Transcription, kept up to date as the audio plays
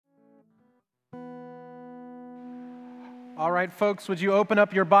All right, folks, would you open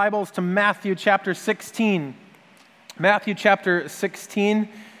up your Bibles to Matthew chapter 16? Matthew chapter 16.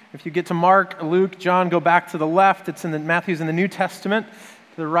 If you get to Mark, Luke, John, go back to the left. Matthew's in the New Testament.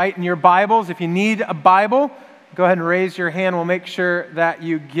 To the right in your Bibles. If you need a Bible, go ahead and raise your hand. We'll make sure that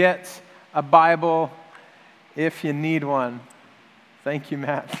you get a Bible if you need one. Thank you,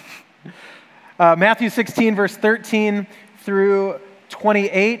 Matt. Matthew 16, verse 13 through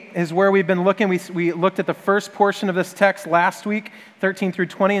 28 is where we've been looking. We looked at the first portion of this text last week, 13 through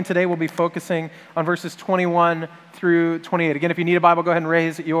 20, and today we'll be focusing on verses 21 through 28. Again, if you need a Bible, go ahead and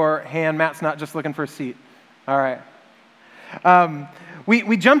raise your hand. Matt's not just looking for a seat. All right.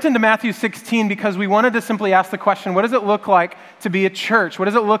 We jumped into Matthew 16 because we wanted to simply ask the question, what does it look like to be a church? What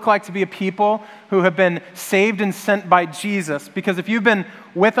does it look like to be a people who have been saved and sent by Jesus? Because if you've been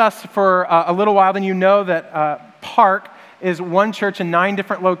with us for a little while, then you know that Park is one church in 9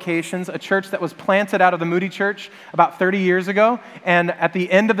 different locations, a church that was planted out of the Moody Church about 30 years ago. And at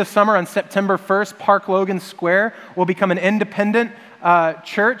the end of the summer, on September 1st, Park Logan Square will become an independent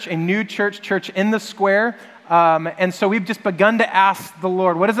church, a new church in the square. And so we've just begun to ask the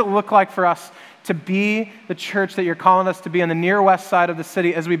Lord, what does it look like for us to be the church that you're calling us to be on the near west side of the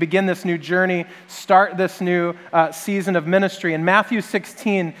city as we begin this new journey, start this new season of ministry? And Matthew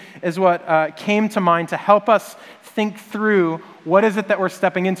 16 is what came to mind to help us think through what is it that we're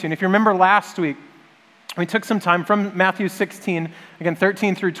stepping into. And if you remember last week, we took some time from Matthew 16, again,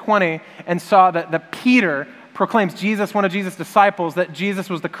 13 through 20, and saw that Peter proclaims Jesus, one of Jesus' disciples, that Jesus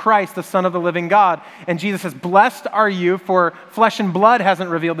was the Christ, the Son of the living God. And Jesus says, "Blessed are you, for flesh and blood hasn't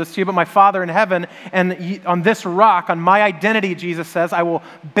revealed this to you, but my Father in heaven. And on this rock, on my identity," Jesus says, "I will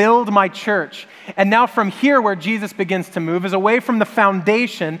build my church." And now from here, where Jesus begins to move is away from the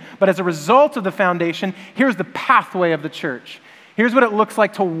foundation, but as a result of the foundation, here's the pathway of the church. Here's what it looks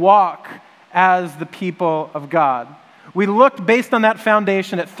like to walk as the people of God. We looked, based on that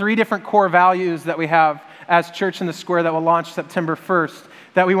foundation, at 3 different core values that we have as Church in the Square that will launch September 1st,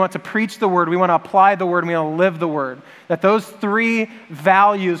 that we want to preach the Word, we want to apply the Word, and we want to live the Word. That those 3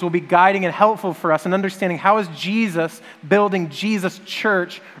 values will be guiding and helpful for us in understanding how is Jesus building Jesus'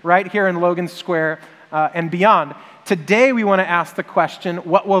 church right here in Logan Square and beyond. Today we want to ask the question,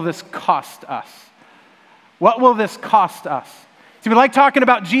 what will this cost us? What will this cost us? See, we like talking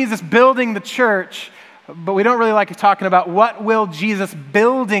about Jesus building the church, but we don't really like talking about what will Jesus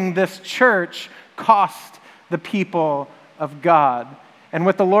building this church cost the people of God. And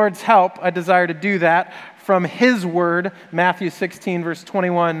with the Lord's help, I desire to do that from His Word, Matthew 16, verse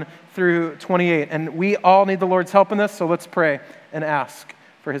 21 through 28. And we all need the Lord's help in this, so let's pray and ask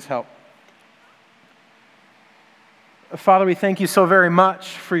for His help. Father, we thank you so very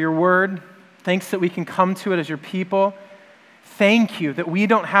much for your Word. Thanks that we can come to it as your people. Thank you that we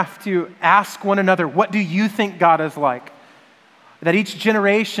don't have to ask one another, what do you think God is like? That each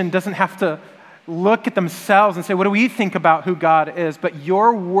generation doesn't have to look at themselves and say, what do we think about who God is? But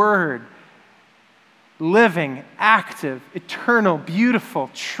your Word, living, active, eternal, beautiful,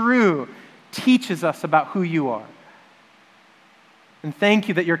 true, teaches us about who you are. And thank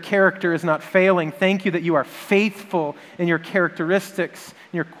you that your character is not failing. Thank you that you are faithful in your characteristics,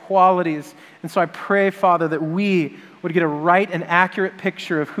 in your qualities. And so I pray, Father, that we would get a right and accurate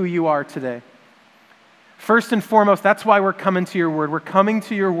picture of who you are today. First and foremost, that's why we're coming to your Word. We're coming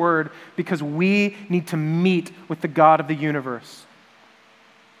to your Word because we need to meet with the God of the universe.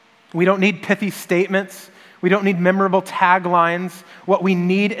 We don't need pithy statements. We don't need memorable taglines. What we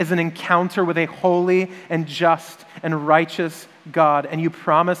need is an encounter with a holy and just and righteous God, and you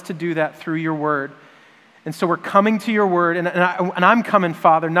promise to do that through your Word. And so we're coming to your Word, and I'm coming,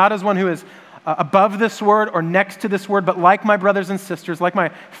 Father, not as one who is above this Word or next to this Word, but like my brothers and sisters, like my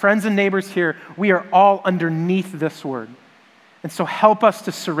friends and neighbors here, we are all underneath this Word. And so help us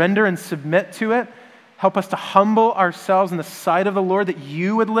to surrender and submit to it. Help us to humble ourselves in the sight of the Lord that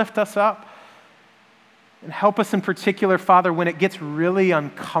you would lift us up. And help us in particular, Father, when it gets really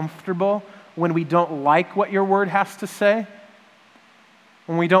uncomfortable, when we don't like what your Word has to say,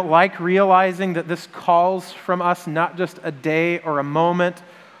 when we don't like realizing that this calls from us not just a day or a moment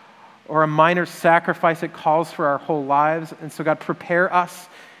or a minor sacrifice, it calls for our whole lives. And so God, prepare us,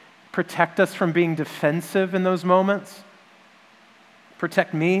 protect us from being defensive in those moments.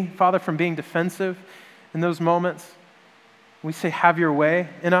 Protect me, Father, from being defensive in those moments. We say, have your way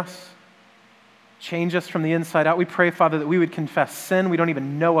in us. Change us from the inside out. We pray, Father, that we would confess sin we don't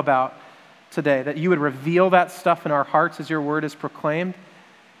even know about today, that you would reveal that stuff in our hearts as your word is proclaimed,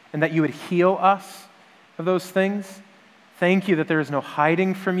 and that you would heal us of those things. Thank you that there is no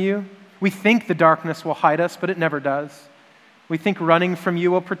hiding from you. We think the darkness will hide us, but it never does. We think running from you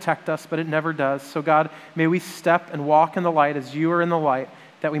will protect us, but it never does. So God, may we step and walk in the light as you are in the light,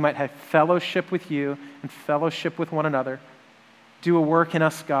 that we might have fellowship with you and fellowship with one another. Do a work in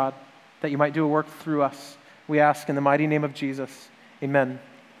us, God, that you might do a work through us. We ask in the mighty name of Jesus. Amen.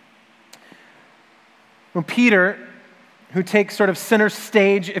 Well, Peter, who takes sort of center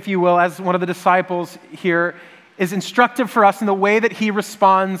stage, if you will, as one of the disciples here, is instructive for us in the way that he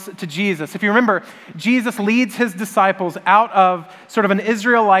responds to Jesus. If you remember, Jesus leads his disciples out of sort of an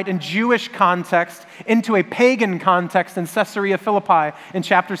Israelite and Jewish context into a pagan context in Caesarea Philippi in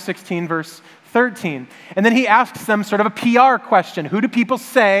chapter 16, verse 13. And then he asks them sort of a PR question. Who do people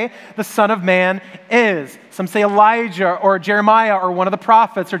say the Son of Man is? Some say Elijah or Jeremiah or one of the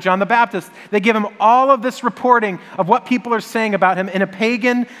prophets or John the Baptist. They give him all of this reporting of what people are saying about him in a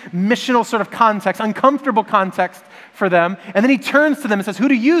pagan, missional sort of context, uncomfortable context for them. And then he turns to them and says, who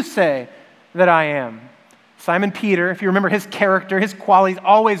do you say that I am? Simon Peter, if you remember his character, his qualities,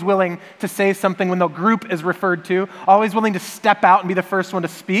 always willing to say something when the group is referred to, always willing to step out and be the first one to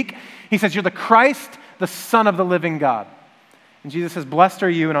speak. He says, you're the Christ, the Son of the living God. And Jesus says, blessed are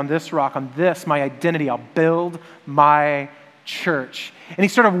you, and on this rock, on this, my identity, I'll build my church. And he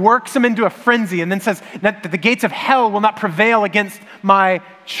sort of works him into a frenzy and then says that the gates of hell will not prevail against my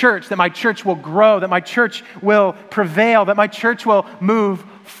church, that my church will grow, that my church will prevail, that my church will move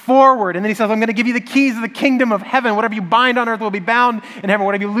forward. And then he says, I'm going to give you the keys of the kingdom of heaven. Whatever you bind on earth will be bound in heaven.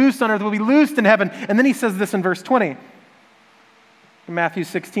 Whatever you loose on earth will be loosed in heaven. And then he says this in verse 20. Matthew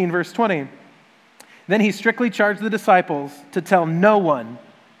 16, verse 20. Then he strictly charged the disciples to tell no one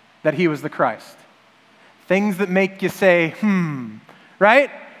that he was the Christ. Things that make you say,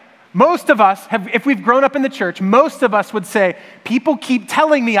 right? Most of us, if we've grown up in the church, most of us would say, people keep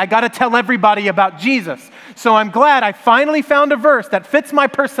telling me I got to tell everybody about Jesus. So I'm glad I finally found a verse that fits my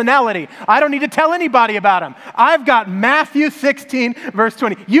personality. I don't need to tell anybody about him. I've got Matthew 16, verse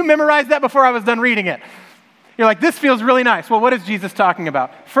 20. You memorized that before I was done reading it. You're like, this feels really nice. Well, what is Jesus talking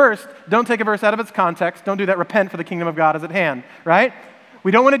about? First, don't take a verse out of its context. Don't do that. Repent, for the kingdom of God is at hand, right?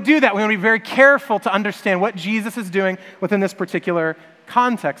 We don't want to do that. We want to be very careful to understand what Jesus is doing within this particular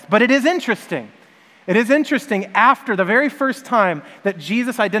context. But it is interesting. It is interesting after the very first time that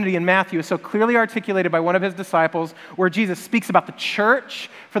Jesus' identity in Matthew is so clearly articulated by one of his disciples, where Jesus speaks about the church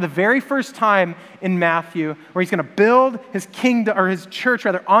for the very first time in Matthew, where he's going to build his kingdom, or his church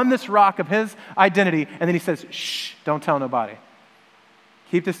rather, on this rock of his identity. And then he says, shh, don't tell nobody.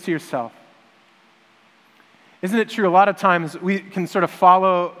 Keep this to yourself. Isn't it true? A lot of times we can sort of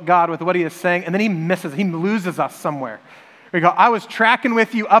follow God with what he is saying, and then he loses us somewhere. We go, I was tracking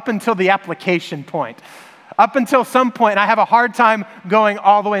with you up until the application point. Up until some point, and I have a hard time going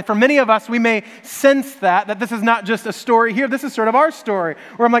all the way. For many of us, we may sense that this is not just a story here. This is sort of our story,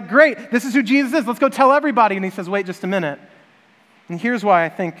 where I'm like, great, this is who Jesus is. Let's go tell everybody. And he says, wait just a minute. And here's why I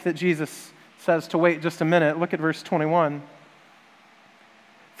think that Jesus says to wait just a minute. Look at verse 21.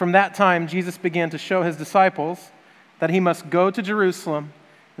 From that time, Jesus began to show his disciples that he must go to Jerusalem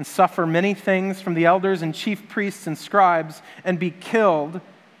and suffer many things from the elders and chief priests and scribes, and be killed,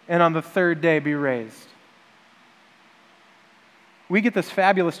 and on the third day be raised. We get this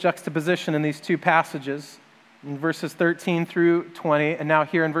fabulous juxtaposition in these two passages, in verses 13 through 20, and now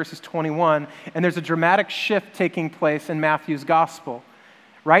here in verses 21, and there's a dramatic shift taking place in Matthew's gospel.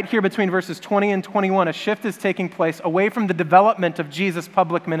 Right here between verses 20 and 21, a shift is taking place away from the development of Jesus'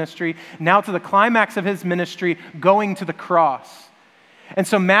 public ministry, now to the climax of his ministry, going to the cross. And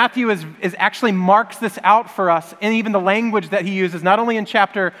so Matthew is actually marks this out for us in even the language that he uses, not only in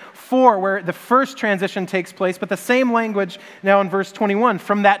chapter 4, where the first transition takes place, but the same language now in verse 21,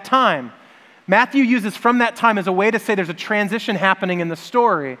 from that time. Matthew uses from that time as a way to say there's a transition happening in the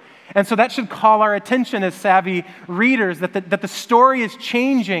story. And so that should call our attention as savvy readers, that the story is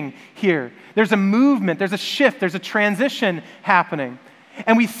changing here. There's a movement, there's a shift, there's a transition happening.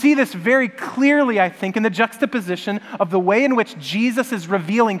 And we see this very clearly, I think, in the juxtaposition of the way in which Jesus is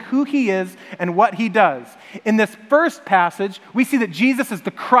revealing who he is and what he does. In this first passage, we see that Jesus is the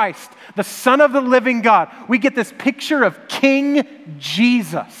Christ, the Son of the living God. We get this picture of King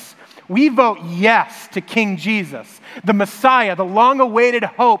Jesus. We vote yes to King Jesus, the Messiah, the long-awaited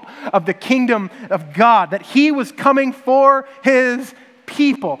hope of the kingdom of God, that he was coming for his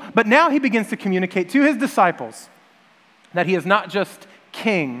people. But now he begins to communicate to his disciples that he is not just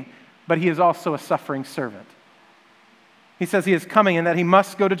king, but he is also a suffering servant. He says he is coming and that he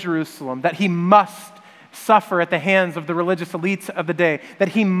must go to Jerusalem, that he must suffer at the hands of the religious elites of the day, that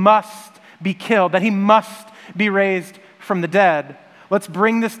he must be killed, that he must be raised from the dead. let's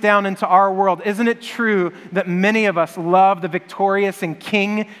bring this down into our world. Isn't it true that many of us love the victorious and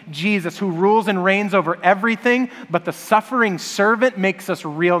King Jesus who rules and reigns over everything, but the suffering servant makes us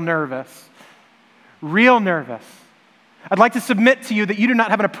real nervous? Real nervous. I'd like to submit to you that you do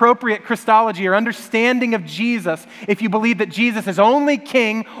not have an appropriate Christology or understanding of Jesus if you believe that Jesus is only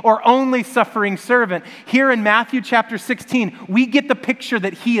king or only suffering servant. Here in Matthew chapter 16, we get the picture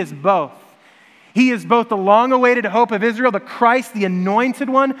that he is both. He is both the long-awaited hope of Israel, the Christ, the anointed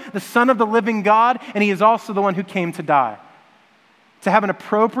one, the Son of the living God, and he is also the one who came to die. To have an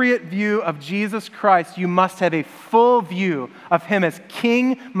appropriate view of Jesus Christ, you must have a full view of him as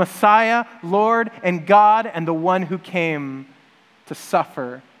King, Messiah, Lord, and God, and the one who came to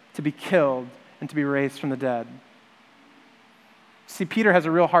suffer, to be killed, and to be raised from the dead. See, Peter has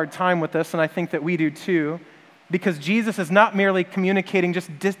a real hard time with this, and I think that we do too, because Jesus is not merely communicating just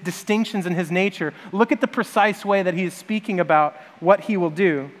distinctions in his nature. Look at the precise way that he is speaking about what he will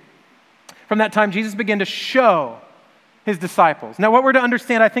do. From that time, Jesus began to show his disciples. Now, what we're to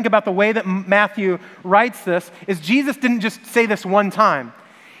understand, I think, about the way that Matthew writes this is Jesus didn't just say this one time.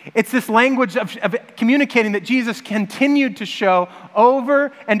 It's this language of communicating that Jesus continued to show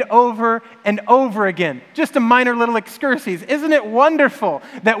over and over and over again. Just a minor little excursus. Isn't it wonderful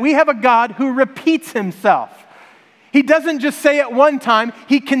that we have a God who repeats himself? He doesn't just say it one time,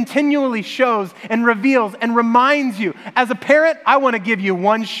 he continually shows and reveals and reminds you. As a parent, I want to give you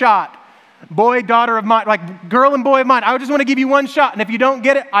one shot. Boy, daughter of mine, like girl and boy of mine, I just want to give you one shot. And if you don't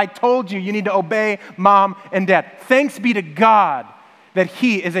get it, I told you, you need to obey mom and dad. Thanks be to God that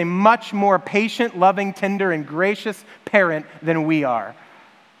he is a much more patient, loving, tender, and gracious parent than we are.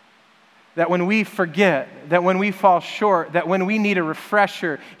 That when we forget, that when we fall short, that when we need a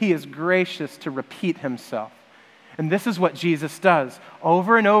refresher, he is gracious to repeat himself. And this is what Jesus does.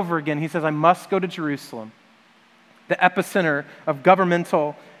 Over and over again, he says, I must go to Jerusalem, the epicenter of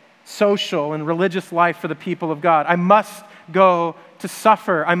governmental, social, and religious life for the people of God. I must go to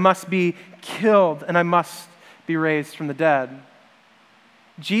suffer. I must be killed, and I must be raised from the dead.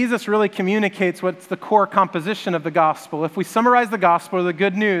 Jesus really communicates what's the core composition of the gospel. If we summarize the gospel or the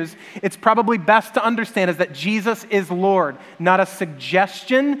good news, it's probably best to understand is that Jesus is Lord, not a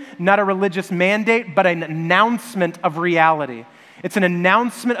suggestion, not a religious mandate, but an announcement of reality. It's an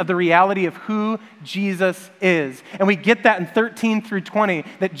announcement of the reality of who Jesus is. And we get that in 13 through 20,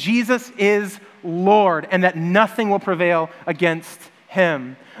 that Jesus is Lord and that nothing will prevail against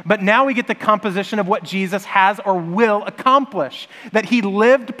him. But now we get the composition of what Jesus has or will accomplish. That he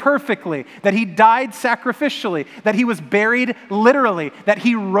lived perfectly, that he died sacrificially, that he was buried literally, that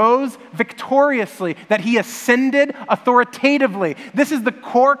he rose victoriously, that he ascended authoritatively. This is the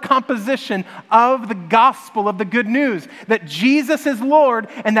core composition of the gospel of the good news, that Jesus is Lord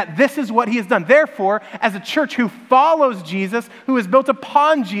and that this is what he has done. Therefore, as a church who follows Jesus, who is built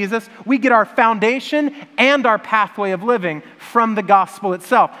upon Jesus, we get our foundation and our pathway of living from the gospel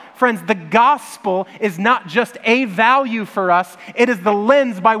itself. Friends, the gospel is not just a value for us, it is the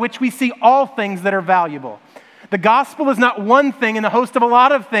lens by which we see all things that are valuable. The gospel is not one thing in a host of a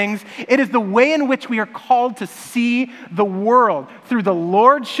lot of things. It is the way in which we are called to see the world through the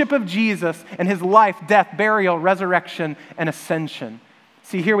lordship of Jesus and his life, death, burial, resurrection, and ascension.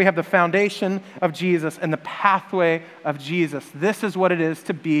 See, here we have the foundation of Jesus and the pathway of Jesus. This is what it is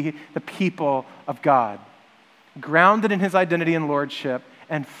to be the people of God, grounded in his identity and lordship,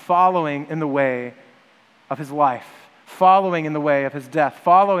 and following in the way of his life, following in the way of his death,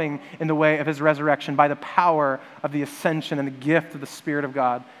 following in the way of his resurrection by the power of the ascension and the gift of the Spirit of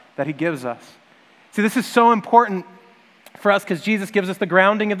God that he gives us. See, this is so important for us because Jesus gives us the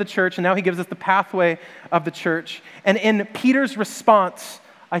grounding of the church, and now he gives us the pathway of the church. And in Peter's response,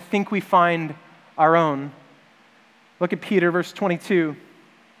 I think we find our own. Look at Peter, verse 22.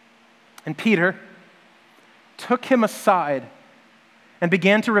 And Peter took him aside and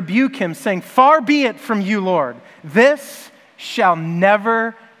began to rebuke him, saying, "Far be it from you, Lord. This shall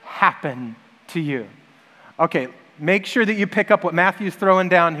never happen to you." Okay, make sure that you pick up what Matthew's throwing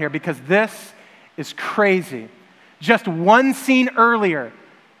down here because this is crazy. Just one scene earlier,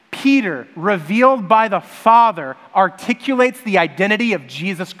 Peter, revealed by the Father, articulates the identity of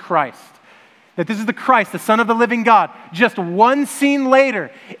Jesus Christ. That this is the Christ, the Son of the living God. Just one scene later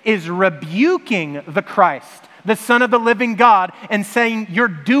is rebuking the Christ, the Son of the living God, and saying, you're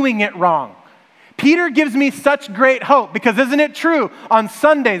doing it wrong. Peter gives me such great hope because isn't it true? On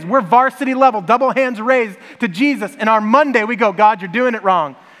Sundays, we're varsity level, double hands raised to Jesus. And our Monday, we go, God, you're doing it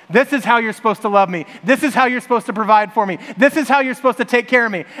wrong. This is how you're supposed to love me. This is how you're supposed to provide for me. This is how you're supposed to take care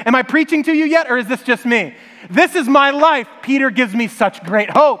of me. Am I preaching to you yet, or is this just me? This is my life. Peter gives me such great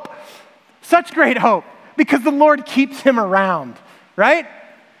hope. Such great hope because the Lord keeps him around. right?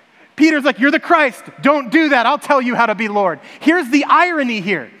 Peter's like, you're the Christ. Don't do that. I'll tell you how to be Lord. Here's the irony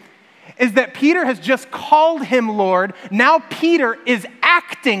here, is that Peter has just called him Lord. Now Peter is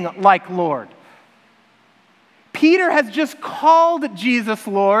acting like Lord. Peter has just called Jesus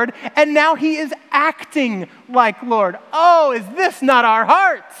Lord, and now he is acting like Lord. Oh, is this not our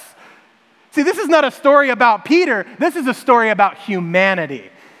hearts? See, this is not a story about Peter. This is a story about humanity.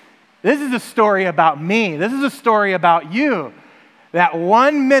 This is a story about me. This is a story about you. That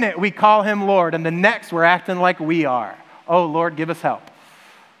 1 minute we call him Lord, and the next we're acting like we are. Oh, Lord, give us help.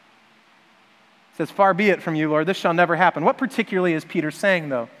 It says, far be it from you, Lord, this shall never happen. What particularly is Peter saying,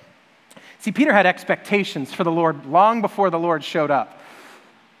 though? See, Peter had expectations for the Lord long before the Lord showed up.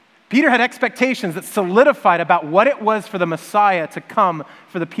 Peter had expectations that solidified about what it was for the Messiah to come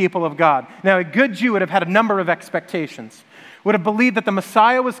for the people of God. Now, a good Jew would have had a number of expectations, would have believed that the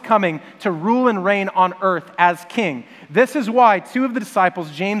Messiah was coming to rule and reign on earth as king. This is why two of the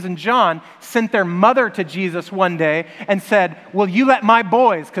disciples, James and John, sent their mother to Jesus one day and said, will you let my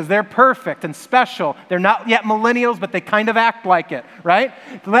boys, because they're perfect and special, they're not yet millennials, but they kind of act like it, right?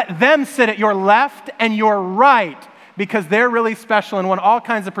 Let them sit at your left and your right, because they're really special and won all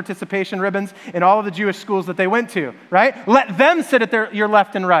kinds of participation ribbons in all of the Jewish schools that they went to, right? Let them sit at your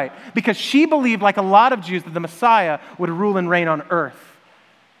left and right, because she believed, like a lot of Jews, that the Messiah would rule and reign on earth.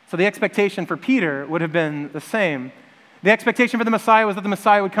 So the expectation for Peter would have been the same. The expectation for the Messiah was that the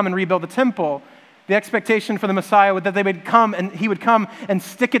Messiah would come and rebuild the temple. The expectation for the Messiah was that he would come and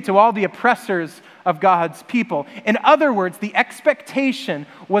stick it to all the oppressors of God's people. In other words, the expectation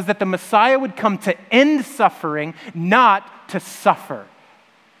was that the Messiah would come to end suffering, not to suffer.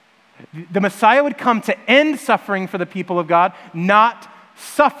 The Messiah would come to end suffering for the people of God, not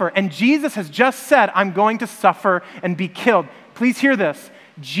suffer. And Jesus has just said, I'm going to suffer and be killed. Please hear this.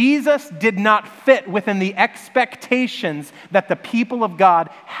 Jesus did not fit within the expectations that the people of God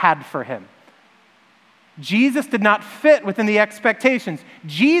had for him. Jesus did not fit within the expectations.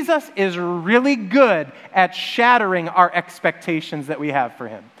 Jesus is really good at shattering our expectations that we have for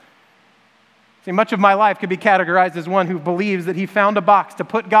him. See, much of my life could be categorized as one who believes that he found a box to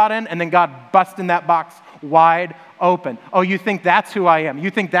put God in, and then God busts in that box wide open. Oh, you think that's who I am? You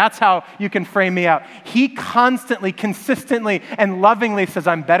think that's how you can frame me out? He constantly, consistently, and lovingly says,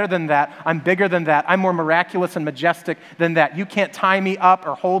 I'm better than that. I'm bigger than that. I'm more miraculous and majestic than that. You can't tie me up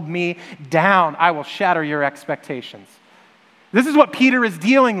or hold me down. I will shatter your expectations. This is what Peter is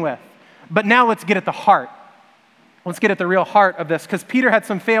dealing with. But now let's get at the heart. Let's get at the real heart of this, because Peter had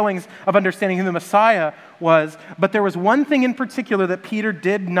some failings of understanding who the Messiah was, but there was one thing in particular that Peter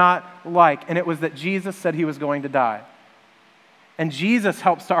did not like, and it was that Jesus said he was going to die. And Jesus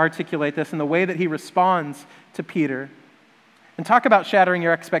helps to articulate this in the way that he responds to Peter. And talk about shattering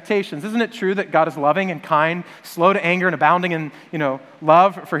your expectations. Isn't it true that God is loving and kind, slow to anger and abounding in,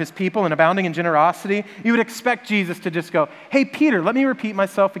 love for his people and abounding in generosity? You would expect Jesus to just go, hey, Peter, let me repeat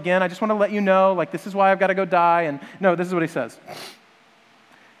myself again. I just want to let you know, this is why I've got to go die. And no, this is what he says.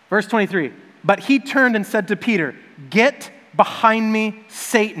 Verse 23, but he turned and said to Peter, get behind me,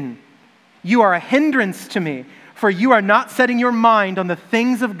 Satan. You are a hindrance to me, for you are not setting your mind on the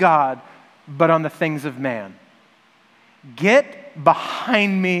things of God, but on the things of man. Get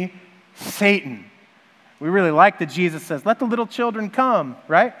behind me, Satan. We really like that Jesus says, let the little children come,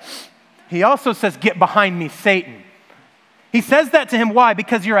 right? He also says, get behind me, Satan. He says that to him. Why?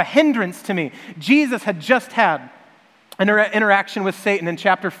 Because you're a hindrance to me. Jesus had just had an interaction with Satan in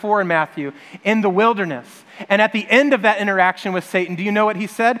chapter 4 in Matthew in the wilderness. And at the end of that interaction with Satan, do you know what he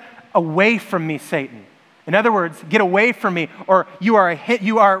said? Away from me, Satan. In other words, get away from me, or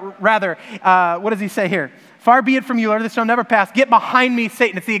what does he say here? Far be it from you, Lord, this shall never pass. Get behind me,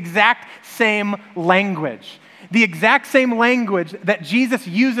 Satan. It's the exact same language. The exact same language that Jesus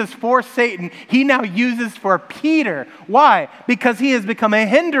uses for Satan, he now uses for Peter. Why? Because he has become a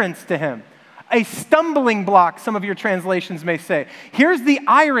hindrance to him. A stumbling block, some of your translations may say. Here's the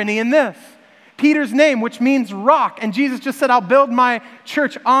irony in this. Peter's name, which means rock, and Jesus just said, I'll build my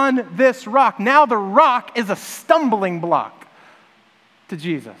church on this rock. Now the rock is a stumbling block to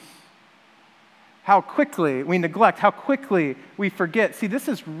Jesus. How quickly we neglect, how quickly we forget. See, this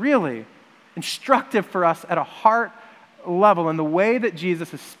is really instructive for us at a heart level in the way that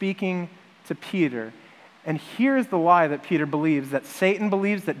Jesus is speaking to Peter. And here's the lie that Peter believes, that Satan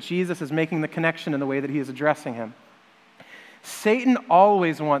believes that Jesus is making the connection in the way that he is addressing him. Satan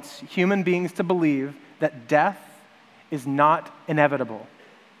always wants human beings to believe that death is not inevitable,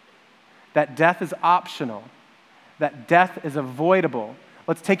 that death is optional, that death is avoidable.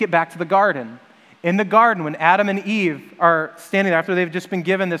 Let's take it back to the garden. In the garden, when Adam and Eve are standing there after they've just been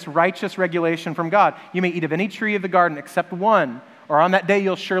given this righteous regulation from God, you may eat of any tree of the garden except one, or on that day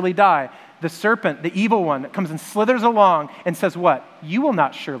you'll surely die. The serpent, the evil one, comes and slithers along and says what? You will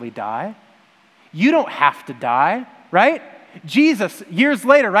not surely die. You don't have to die, right? Jesus, years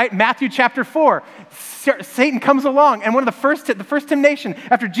later, right? Matthew chapter 4, Satan comes along, and the first temptation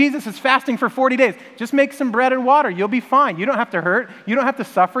after Jesus is fasting for 40 days, just make some bread and water. You'll be fine. You don't have to hurt. You don't have to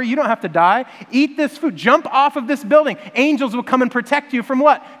suffer. You don't have to die. Eat this food. Jump off of this building. Angels will come and protect you from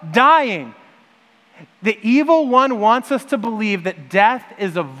what? Dying. The evil one wants us to believe that death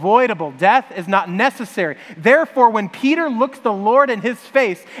is avoidable. Death is not necessary. Therefore, when Peter looks the Lord in his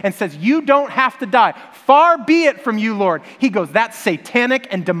face and says, you don't have to die, far be it from you, Lord, he goes, that's satanic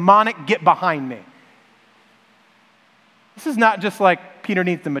and demonic, get behind me. This is not just like Peter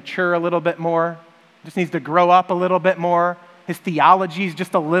needs to mature a little bit more, just needs to grow up a little bit more. His theology is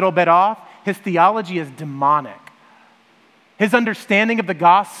just a little bit off. His theology is demonic. His understanding of the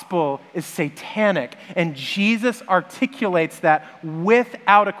gospel is satanic, and Jesus articulates that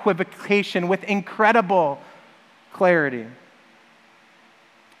without equivocation, with incredible clarity.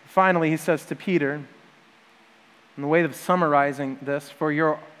 Finally, he says to Peter, in the way of summarizing this, for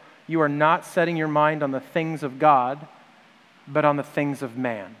you are not setting your mind on the things of God, but on the things of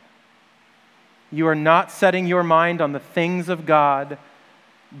man. You are not setting your mind on the things of God,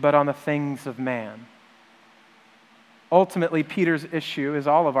 but on the things of man. Ultimately, Peter's issue is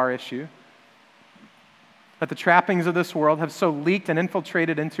all of our issue. That the trappings of this world have so leaked and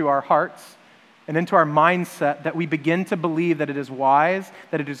infiltrated into our hearts and into our mindset that we begin to believe that it is wise,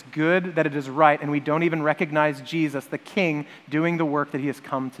 that it is good, that it is right, and we don't even recognize Jesus, the King, doing the work that he has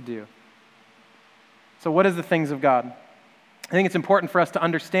come to do. So what is the things of God? I think it's important for us to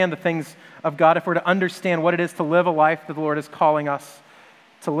understand the things of God if we're to understand what it is to live a life that the Lord is calling us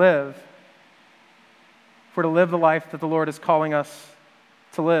to live. If we're to live the life that the Lord is calling us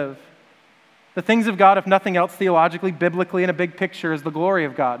to live. The things of God, if nothing else, theologically, biblically, in a big picture, is the glory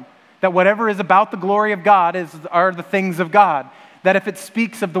of God. That whatever is about the glory of God are the things of God. That if it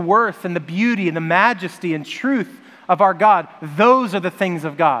speaks of the worth and the beauty and the majesty and truth of our God, those are the things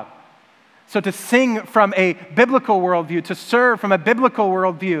of God. So to sing from a biblical worldview, to serve from a biblical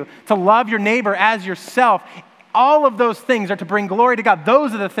worldview, to love your neighbor as yourself, all of those things are to bring glory to God.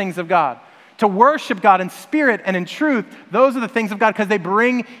 Those are the things of God. To worship God in spirit and in truth, those are the things of God because they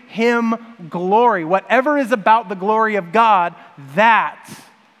bring him glory. Whatever is about the glory of God, that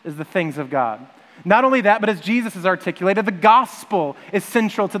is the things of God. Not only that, but as Jesus has articulated, the gospel is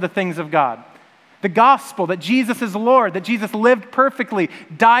central to the things of God. The gospel, that Jesus is Lord, that Jesus lived perfectly,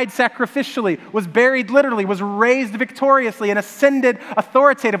 died sacrificially, was buried literally, was raised victoriously, and ascended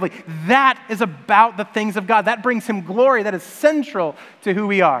authoritatively. That is about the things of God. That brings him glory. That is central to who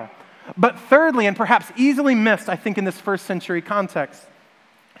we are. But thirdly, and perhaps easily missed, I think, in this first century context,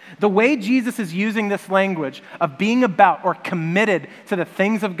 the way Jesus is using this language of being about or committed to the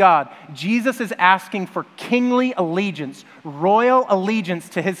things of God, Jesus is asking for kingly allegiance, royal allegiance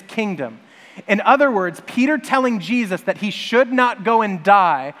to his kingdom. In other words, Peter telling Jesus that he should not go and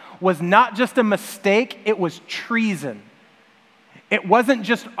die was not just a mistake, it was treason. It wasn't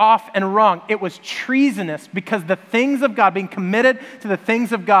just off and wrong. It was treasonous because the things of God, being committed to the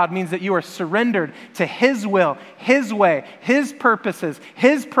things of God, means that you are surrendered to his will, his way, his purposes,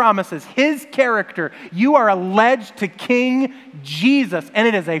 his promises, his character. You are alleged to King Jesus, and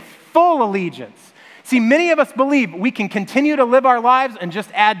it is a full allegiance. See, many of us believe we can continue to live our lives and just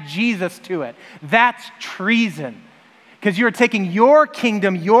add Jesus to it. That's treason. Because you're taking your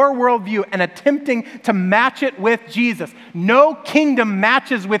kingdom, your worldview, and attempting to match it with Jesus. No kingdom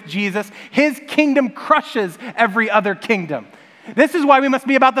matches with Jesus. His kingdom crushes every other kingdom. This is why we must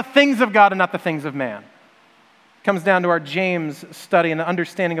be about the things of God and not the things of man. It comes down to our James study and the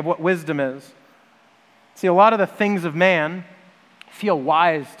understanding of what wisdom is. See, a lot of the things of man feel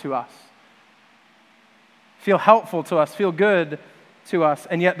wise to us, feel helpful to us, feel good to us,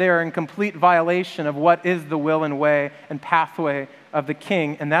 and yet they are in complete violation of what is the will and way and pathway of the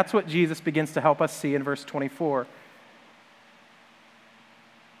King. And that's what Jesus begins to help us see in verse 24.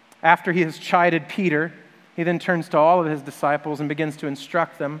 After he has chided Peter, he then turns to all of his disciples and begins to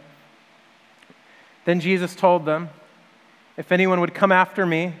instruct them. Then Jesus told them, if anyone would come after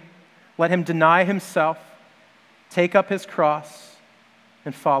me, let him deny himself, take up his cross,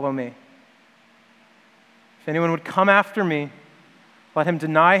 and follow me. If anyone would come after me, let him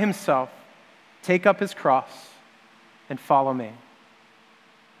deny himself, take up his cross, and follow me.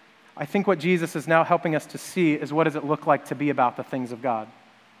 I think what Jesus is now helping us to see is what does it look like to be about the things of God.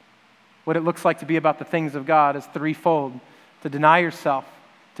 What it looks like to be about the things of God is threefold: to deny yourself,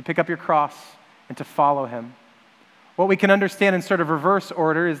 to pick up your cross, and to follow him. What we can understand in sort of reverse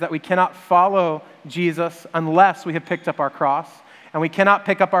order is that we cannot follow Jesus unless we have picked up our cross, And we cannot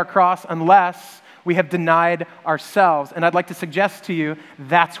pick up our cross unless we have denied ourselves. And I'd like to suggest to you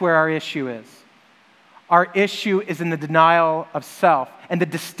that's where our issue is. Our issue is in the denial of self. And the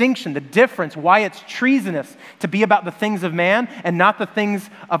distinction, the difference, why it's treasonous to be about the things of man and not the things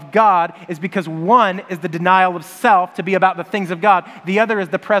of God is because one is the denial of self to be about the things of God. The other is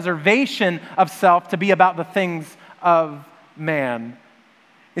the preservation of self to be about the things of man.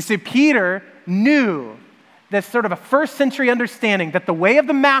 You see, Peter knew this sort of a first century understanding that the way of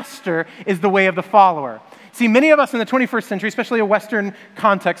the master is the way of the follower. See, many of us in the 21st century, especially a Western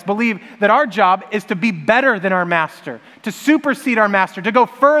context, believe that our job is to be better than our master, to supersede our master, to go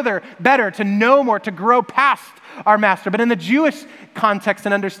further, better, to know more, to grow past our master. But in the Jewish context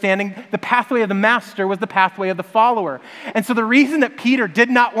and understanding, the pathway of the master was the pathway of the follower. And so the reason that Peter did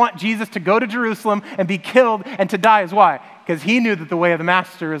not want Jesus to go to Jerusalem and be killed and to die is why? Because he knew that the way of the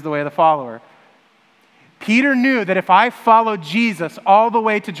master is the way of the follower. Peter knew that if I follow Jesus all the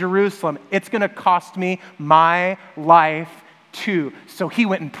way to Jerusalem, it's going to cost me my life too. So he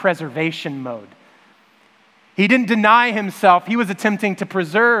went in preservation mode. He didn't deny himself. He was attempting to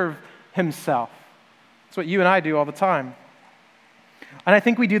preserve himself. That's what you and I do all the time. And I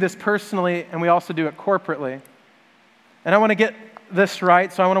think we do this personally, and we also do it corporately. And I want to get this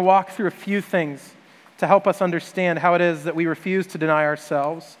right, so I want to walk through a few things to help us understand how it is that we refuse to deny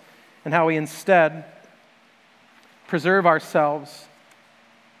ourselves and how we instead preserve ourselves,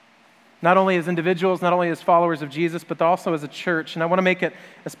 not only as individuals, not only as followers of Jesus, but also as a church. And I want to make it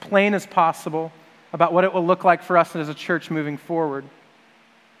as plain as possible about what it will look like for us as a church moving forward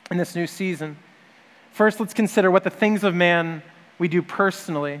in this new season. First, let's consider what the things of man we do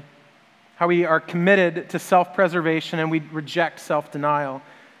personally, how we are committed to self-preservation and we reject self-denial.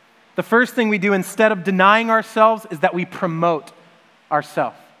 The first thing we do instead of denying ourselves is that we promote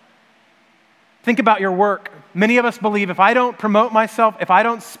ourselves. Think about your work. Many of us believe if I don't promote myself, if I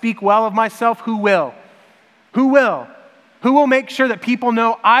don't speak well of myself, who will? Who will? Who will make sure that people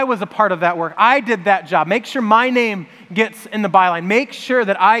know I was a part of that work? I did that job. Make sure my name gets in the byline. Make sure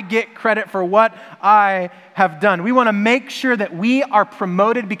that I get credit for what I have done. We want to make sure that we are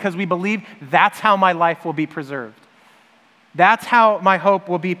promoted because we believe that's how my life will be preserved. That's how my hope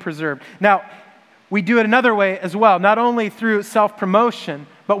will be preserved. Now, we do it another way as well, not only through self-promotion,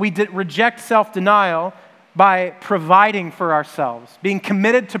 but we reject self-denial by providing for ourselves, being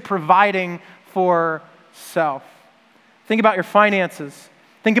committed to providing for self. Think about your finances.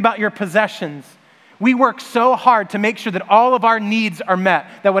 Think about your possessions. We work so hard to make sure that all of our needs are met,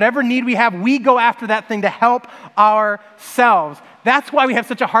 that whatever need we have, we go after that thing to help ourselves. That's why we have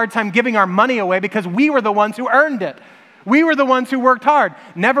such a hard time giving our money away, because we were the ones who earned it. We were the ones who worked hard.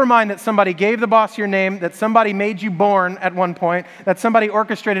 Never mind that somebody gave the boss your name, that somebody made you born at one point, that somebody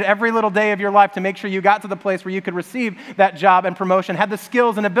orchestrated every little day of your life to make sure you got to the place where you could receive that job and promotion, had the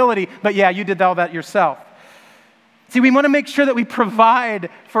skills and ability, but yeah, you did all that yourself. See, we want to make sure that we provide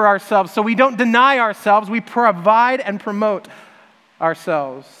for ourselves, so we don't deny ourselves, we provide and promote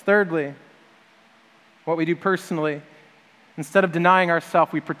ourselves. Thirdly, what we do personally, instead of denying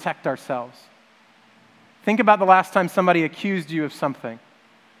ourselves, we protect ourselves. Think about the last time somebody accused you of something,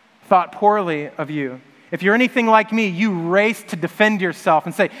 thought poorly of you. If you're anything like me, you race to defend yourself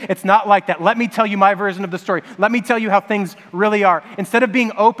and say, it's not like that. Let me tell you my version of the story. Let me tell you how things really are. Instead of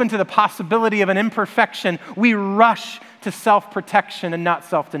being open to the possibility of an imperfection, we rush to self-protection and not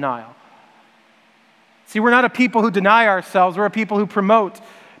self-denial. See, we're not a people who deny ourselves. We're a people who promote,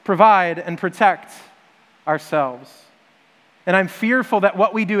 provide, and protect ourselves. And I'm fearful that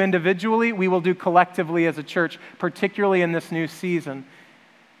what we do individually, we will do collectively as a church, particularly in this new season.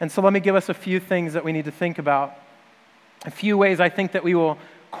 And so let me give us a few things that we need to think about. A few ways I think that we will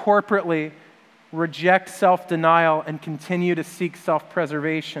corporately reject self-denial and continue to seek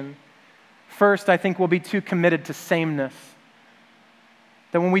self-preservation. First, I think we'll be too committed to sameness.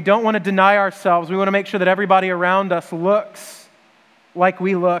 That when we don't want to deny ourselves, we want to make sure that everybody around us looks like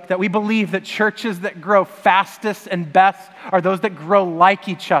we look, that we believe that churches that grow fastest and best are those that grow like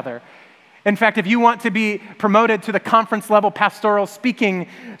each other. In fact, if you want to be promoted to the conference level pastoral speaking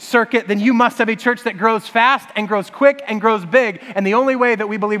circuit, then you must have a church that grows fast and grows quick and grows big. And the only way that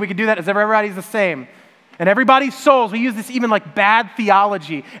we believe we can do that is if everybody's the same. And everybody's souls, we use this even like bad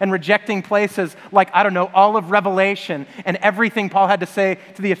theology and rejecting places like, all of Revelation and everything Paul had to say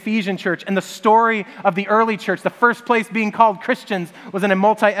to the Ephesian church. And the story of the early church, the first place being called Christians, was in a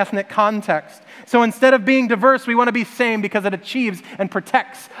multi-ethnic context. So instead of being diverse, we want to be same because it achieves and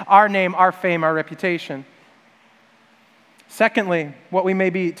protects our name, our fame, our reputation. Secondly, what we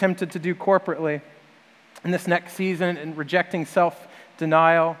may be tempted to do corporately in this next season in rejecting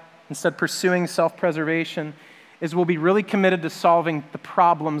self-denial, instead pursuing self-preservation, is we'll be really committed to solving the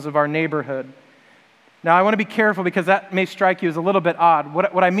problems of our neighborhood. Now, I want to be careful because that may strike you as a little bit odd.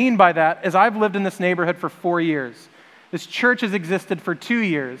 What I mean by that is I've lived in this neighborhood for 4 years. This church has existed for 2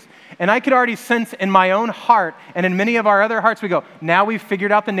 years. And I could already sense in my own heart and in many of our other hearts, we go, now we've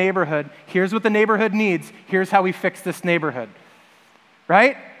figured out the neighborhood. Here's what the neighborhood needs. Here's how we fix this neighborhood.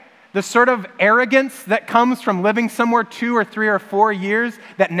 Right? The sort of arrogance that comes from living somewhere 2 or 3 or 4 years,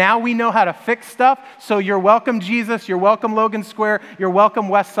 that now we know how to fix stuff. So you're welcome, Jesus. You're welcome, Logan Square. You're welcome,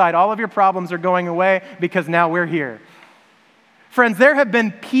 West Side. All of your problems are going away because now we're here. Friends, there have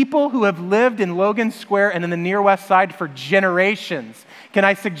been people who have lived in Logan Square and in the near West Side for generations. Can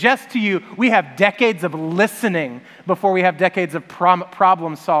I suggest to you, we have decades of listening before we have decades of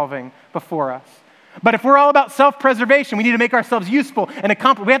problem solving before us. But if we're all about self-preservation, we need to make ourselves useful and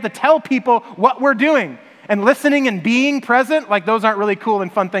accomplished. We have to tell people what we're doing. And listening and being present, like those aren't really cool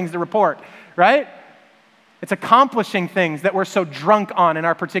and fun things to report, right? It's accomplishing things that we're so drunk on in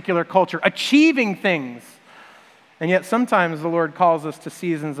our particular culture, achieving things. And yet sometimes the Lord calls us to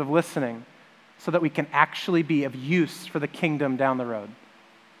seasons of listening so that we can actually be of use for the kingdom down the road.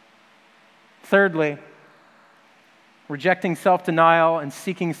 Thirdly, rejecting self-denial and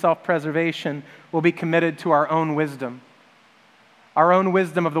seeking self-preservation will be committed to our own wisdom. Our own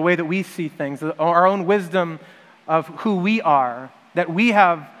wisdom of the way that we see things, our own wisdom of who we are, that we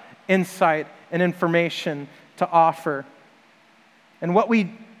have insight and information to offer. And what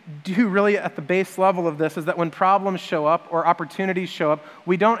we do really at the base level of this is that when problems show up or opportunities show up,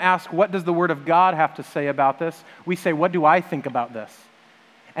 we don't ask, what does the Word of God have to say about this? We say, what do I think about this?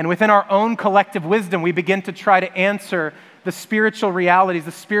 And within our own collective wisdom, we begin to try to answer the spiritual realities,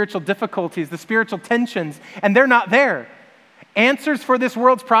 the spiritual difficulties, the spiritual tensions, and they're not there. Answers for this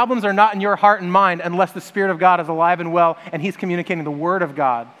world's problems are not in your heart and mind unless the Spirit of God is alive and well and He's communicating the Word of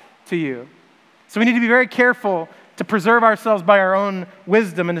God to you. So we need to be very careful to preserve ourselves by our own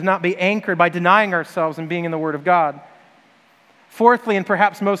wisdom and to not be anchored by denying ourselves and being in the Word of God. Fourthly, and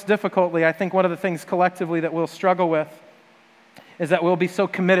perhaps most difficultly, I think one of the things collectively that we'll struggle with is that we'll be so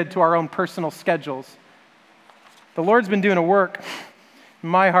committed to our own personal schedules. The Lord's been doing a work in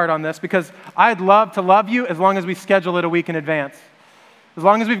my heart on this because I'd love to love you as long as we schedule it a week in advance. As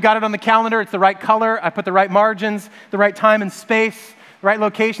long as we've got it on the calendar, it's the right color, I put the right margins, the right time and space, the right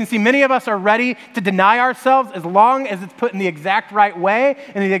location. See, many of us are ready to deny ourselves as long as it's put in the exact right way,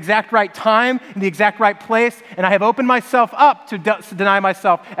 in the exact right time, in the exact right place, and I have opened myself up to deny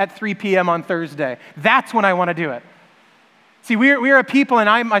myself at 3 p.m. on Thursday. That's when I want to do it. See, we are a people, and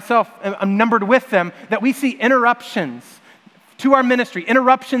I myself am numbered with them, that we see interruptions to our ministry,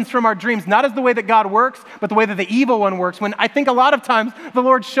 interruptions from our dreams, not as the way that God works, but the way that the evil one works. When I think a lot of times the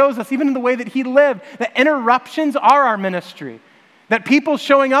Lord shows us, even in the way that He lived, that interruptions are our ministry. That people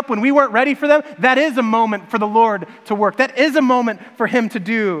showing up when we weren't ready for them, that is a moment for the Lord to work. That is a moment for Him to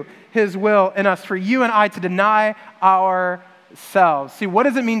do His will in us, for you and I to deny ourselves. See, what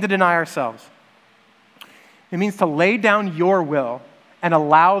does it mean to deny ourselves? It means to lay down your will and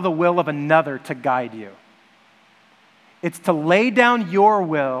allow the will of another to guide you. It's to lay down your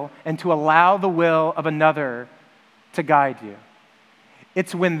will and to allow the will of another to guide you.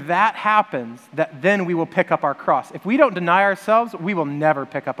 It's when that happens that then we will pick up our cross. If we don't deny ourselves, we will never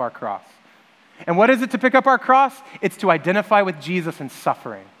pick up our cross. And what is it to pick up our cross? It's to identify with Jesus in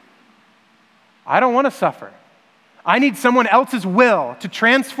suffering. I don't want to suffer. I need someone else's will to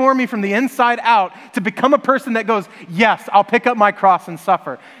transform me from the inside out to become a person that goes, yes, I'll pick up my cross and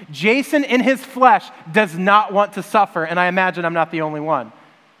suffer. Jason in his flesh does not want to suffer, and I imagine I'm not the only one.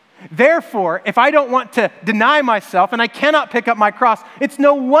 Therefore, if I don't want to deny myself and I cannot pick up my cross, it's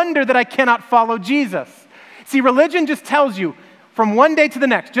no wonder that I cannot follow Jesus. See, religion just tells you from one day to the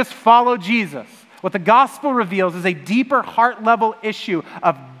next, just follow Jesus. What the gospel reveals is a deeper heart level issue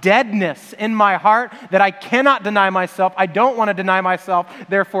of deadness in my heart that I cannot deny myself. I don't want to deny myself.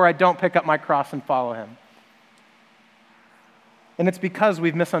 Therefore, I don't pick up my cross and follow Him. And it's because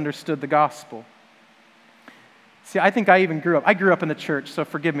we've misunderstood the gospel. See, I think I grew up in the church, so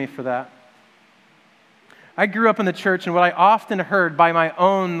forgive me for that. I grew up in the church, and what I often heard by my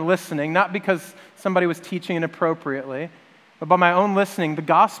own listening, not because somebody was teaching inappropriately, but by my own listening, the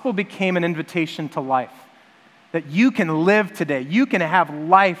gospel became an invitation to life. That you can live today, you can have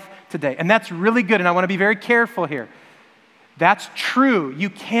life today, and that's really good, and I want to be very careful here. That's true, you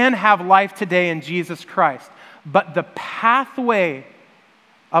can have life today in Jesus Christ, but the pathway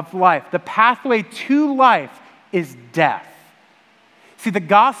of life, the pathway to life is death. See, the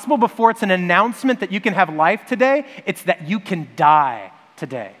gospel, before it's an announcement that you can have life today, it's that you can die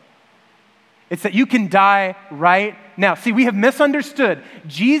today. It's that you can die right now. See, we have misunderstood.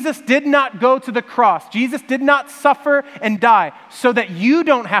 Jesus did not go to the cross. Jesus did not suffer and die so that you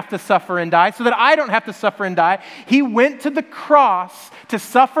don't have to suffer and die, so that I don't have to suffer and die. He went to the cross to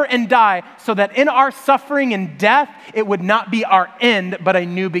suffer and die so that in our suffering and death, it would not be our end, but a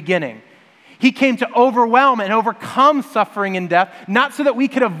new beginning. He came to overwhelm and overcome suffering and death, not so that we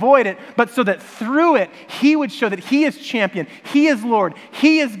could avoid it, but so that through it, he would show that he is champion, he is Lord,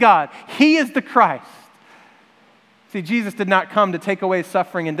 he is God, he is the Christ. See, Jesus did not come to take away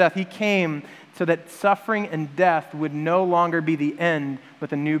suffering and death. He came so that suffering and death would no longer be the end,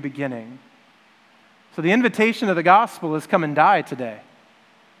 but a new beginning. So the invitation of the gospel is come and die today.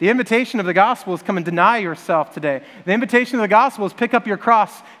 The invitation of the gospel is come and deny yourself today. The invitation of the gospel is pick up your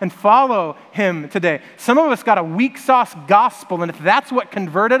cross and follow him today. Some of us got a weak sauce gospel, and if that's what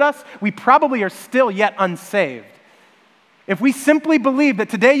converted us, we probably are still yet unsaved. If we simply believe that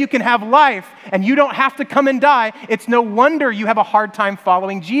today you can have life and you don't have to come and die, it's no wonder you have a hard time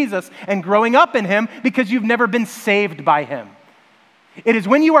following Jesus and growing up in him because you've never been saved by him. It is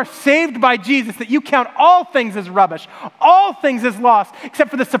when you are saved by Jesus that you count all things as rubbish, all things as lost, except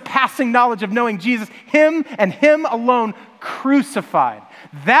for the surpassing knowledge of knowing Jesus, him and him alone crucified.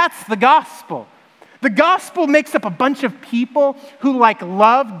 That's the gospel. The gospel makes up a bunch of people who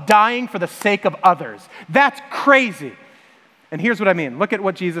love dying for the sake of others. That's crazy. And here's what I mean. Look at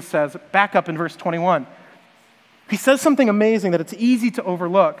what Jesus says. Back up in verse 21. He says something amazing that it's easy to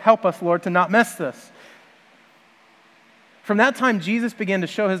overlook. Help us, Lord, to not miss this. From that time, Jesus began to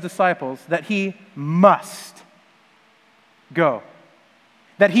show his disciples that he must go.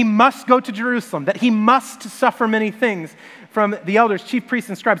 That he must go to Jerusalem. That he must suffer many things from the elders, chief priests,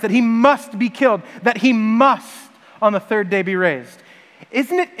 and scribes. That he must be killed. That he must on the third day be raised.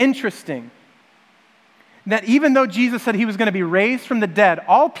 Isn't it interesting that even though Jesus said he was going to be raised from the dead,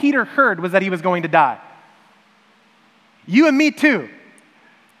 all Peter heard was that he was going to die? You and me too,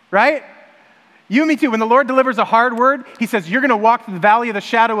 right? You and me too. When the Lord delivers a hard word, he says, you're going to walk through the valley of the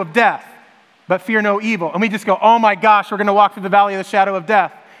shadow of death, but fear no evil. And we just go, oh my gosh, we're going to walk through the valley of the shadow of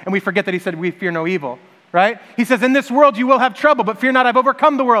death. And we forget that he said, we fear no evil, right? He says, in this world you will have trouble, but fear not, I've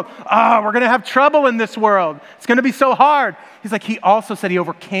overcome the world. We're going to have trouble in this world. It's going to be so hard. He's like, he also said he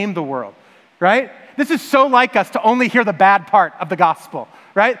overcame the world, right? This is so like us to only hear the bad part of the gospel,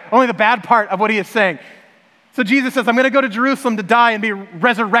 right? Only the bad part of what he is saying. So Jesus says, I'm going to go to Jerusalem to die and be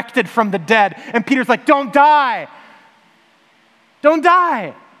resurrected from the dead. And Peter's like, don't die. Don't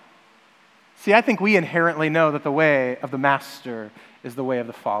die. See, I think we inherently know that the way of the master is the way of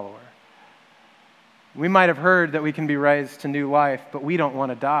the follower. We might have heard that we can be raised to new life, but we don't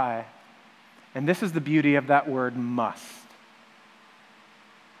want to die. And this is the beauty of that word must.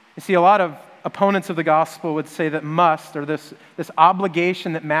 You see, a lot of opponents of the gospel would say that must, or this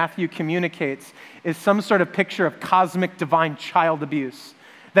obligation that Matthew communicates, is some sort of picture of cosmic divine child abuse.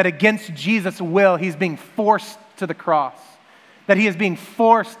 That against Jesus' will, he's being forced to the cross. That he is being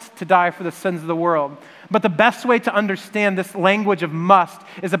forced to die for the sins of the world. But the best way to understand this language of must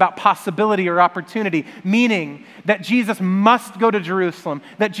is about possibility or opportunity, meaning that Jesus must go to Jerusalem,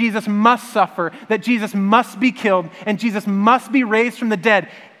 that Jesus must suffer, that Jesus must be killed, and Jesus must be raised from the dead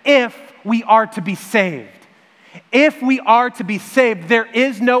if we are to be saved. If we are to be saved, there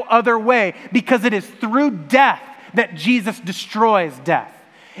is no other way, because it is through death that Jesus destroys death.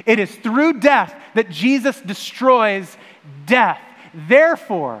 It is through death that Jesus destroys death.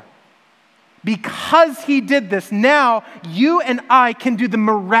 Therefore, because he did this, now you and I can do the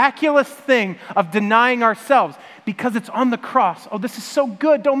miraculous thing of denying ourselves, because it's on the cross. Oh, this is so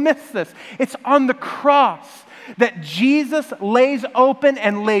good. Don't miss this. It's on the cross that Jesus lays open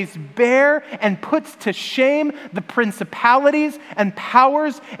and lays bare and puts to shame the principalities and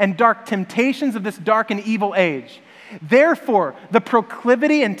powers and dark temptations of this dark and evil age. Therefore, the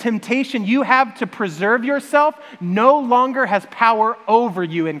proclivity and temptation you have to preserve yourself no longer has power over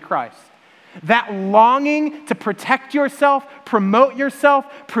you in Christ. That longing to protect yourself, promote yourself,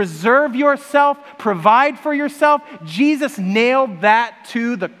 preserve yourself, provide for yourself, Jesus nailed that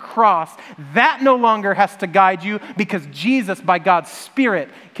to the cross. That no longer has to guide you, because Jesus, by God's Spirit,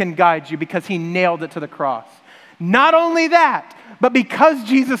 can guide you, because he nailed it to the cross. Not only that, but because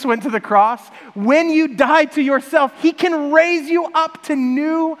Jesus went to the cross, when you die to yourself, he can raise you up to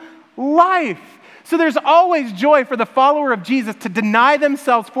new life. So there's always joy for the follower of Jesus to deny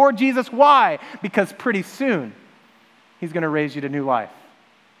themselves for Jesus. Why? Because pretty soon, he's going to raise you to new life.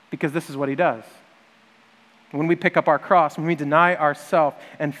 Because this is what he does. When we pick up our cross, when we deny ourselves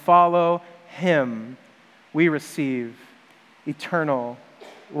and follow him, we receive eternal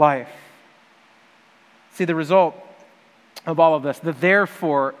life. See, the result of all of this, the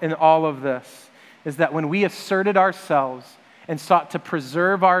therefore in all of this, is that when we asserted ourselves and sought to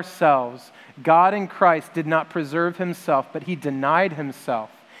preserve ourselves, God in Christ did not preserve himself, but he denied himself.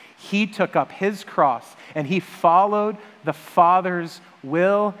 He took up his cross and he followed the Father's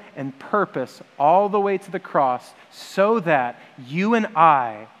will and purpose all the way to the cross so that you and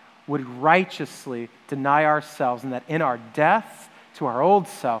I would righteously deny ourselves and that in our death to our old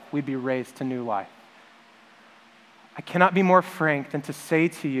self, we'd be raised to new life. I cannot be more frank than to say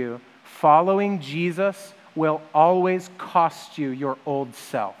to you, following Jesus will always cost you your old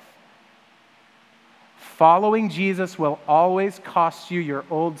self. Following Jesus will always cost you your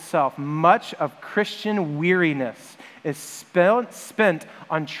old self. Much of Christian weariness is spent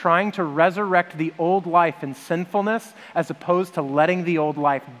on trying to resurrect the old life in sinfulness as opposed to letting the old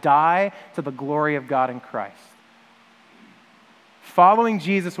life die to the glory of God in Christ. Following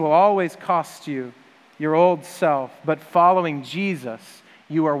Jesus will always cost you your old self, but following Jesus,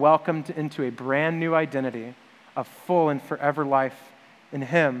 you are welcomed into a brand new identity of full and forever life in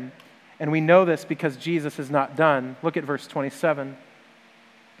him. And we know this because Jesus is not done. Look at verse 27.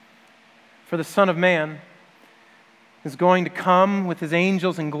 For the Son of Man is going to come with his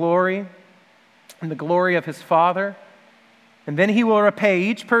angels in glory and the glory of his Father, and then he will repay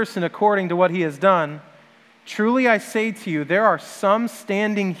each person according to what he has done. Truly I say to you, there are some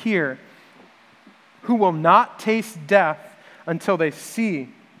standing here who will not taste death until they see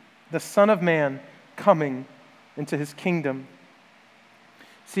the Son of Man coming into his kingdom.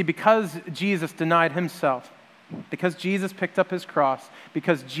 See, because Jesus denied himself, because Jesus picked up his cross,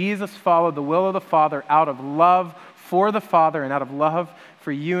 because Jesus followed the will of the Father out of love for the Father and out of love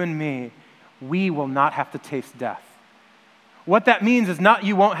for you and me, we will not have to taste death. What that means is not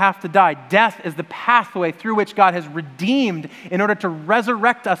you won't have to die. Death is the pathway through which God has redeemed in order to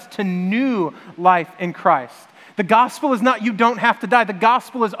resurrect us to new life in Christ. The gospel is not you don't have to die. The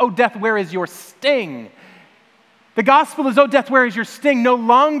gospel is, oh death, where is your sting? The gospel is, oh death, where is your sting? No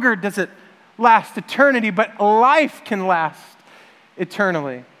longer does it last eternity, but life can last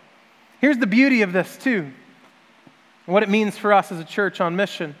eternally. Here's the beauty of this too. What it means for us as a church on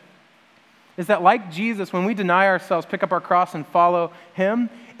mission is that like Jesus, when we deny ourselves, pick up our cross and follow him,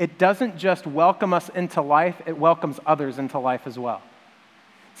 it doesn't just welcome us into life, it welcomes others into life as well.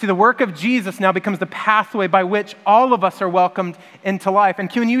 See, the work of Jesus now becomes the pathway by which all of us are welcomed into life. And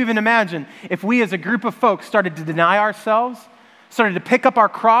can you even imagine if we as a group of folks started to deny ourselves, started to pick up our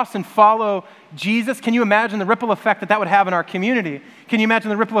cross and follow Jesus? Can you imagine the ripple effect that that would have in our community? Can you imagine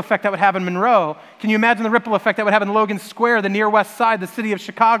the ripple effect that would have in Monroe? Can you imagine the ripple effect that would have in Logan Square, the near west side, the city of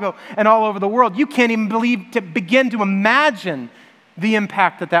Chicago, and all over the world? You can't even begin to imagine the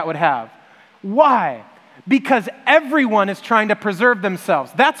impact that that would have. Why? Because everyone is trying to preserve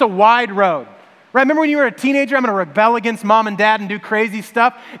themselves. That's a wide road. Right? Remember when you were a teenager, I'm going to rebel against mom and dad and do crazy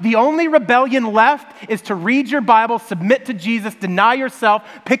stuff? The only rebellion left is to read your Bible, submit to Jesus, deny yourself,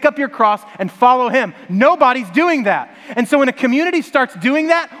 pick up your cross, and follow him. Nobody's doing that. And so when a community starts doing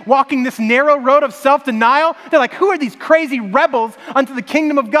that, walking this narrow road of self-denial, they're like, who are these crazy rebels unto the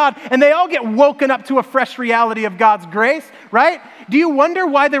kingdom of God? And they all get woken up to a fresh reality of God's grace, right? Do you wonder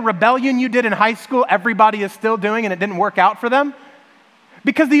why the rebellion you did in high school, everybody is still doing and it didn't work out for them?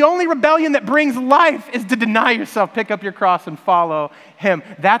 Because the only rebellion that brings life is to deny yourself, pick up your cross, and follow him.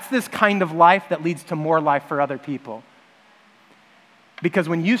 That's this kind of life that leads to more life for other people. Because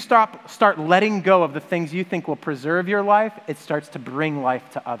when you start letting go of the things you think will preserve your life, it starts to bring life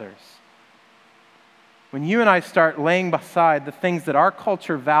to others. When you and I start laying aside the things that our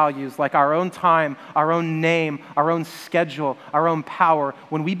culture values, like our own time, our own name, our own schedule, our own power,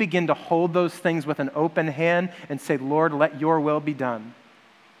 when we begin to hold those things with an open hand and say, Lord, let your will be done,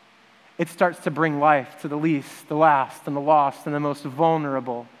 it starts to bring life to the least, the last, and the lost, and the most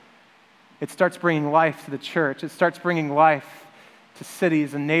vulnerable. It starts bringing life to the church. It starts bringing life to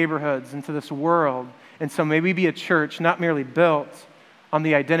cities and neighborhoods and to this world. And so may we be a church not merely built on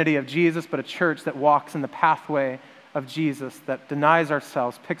the identity of Jesus, but a church that walks in the pathway of Jesus, that denies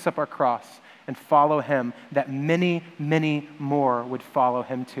ourselves, picks up our cross, and follow him, that many, many more would follow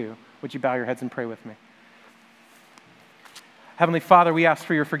him too. Would you bow your heads and pray with me? Heavenly Father, we ask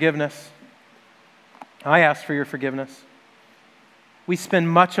for your forgiveness. I ask for your forgiveness. We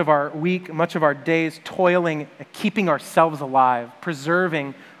spend much of our week, much of our days toiling at keeping ourselves alive,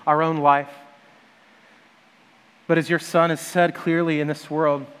 preserving our own life. But as your Son has said clearly in this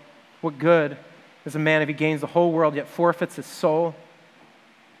world, what good is a man if he gains the whole world yet forfeits his soul?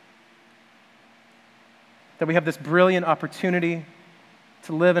 That we have this brilliant opportunity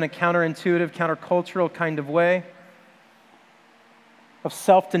to live in a counterintuitive, countercultural kind of way of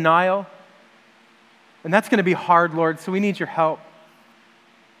self-denial, And that's going to be hard, Lord, so we need your help.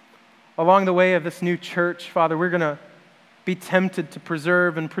 Along the way of this new church, Father, we're going to be tempted to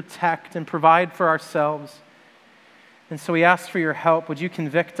preserve and protect and provide for ourselves. And so we ask for your help. Would you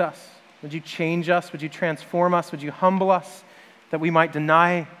convict us? Would you change us? Would you transform us? Would you humble us that we might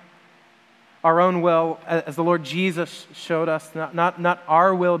deny our own will as the Lord Jesus showed us? Not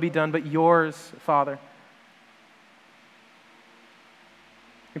our will be done, but yours, Father.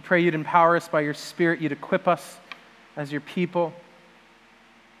 We pray you'd empower us by your Spirit. You'd equip us as your people.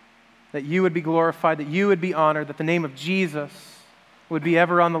 That you would be glorified, that you would be honored, that the name of Jesus would be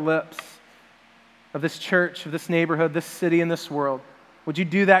ever on the lips of this church, of this neighborhood, this city, and this world. Would you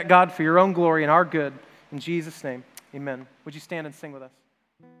do that, God, for your own glory and our good? In Jesus' name, amen. Would you stand and sing with us?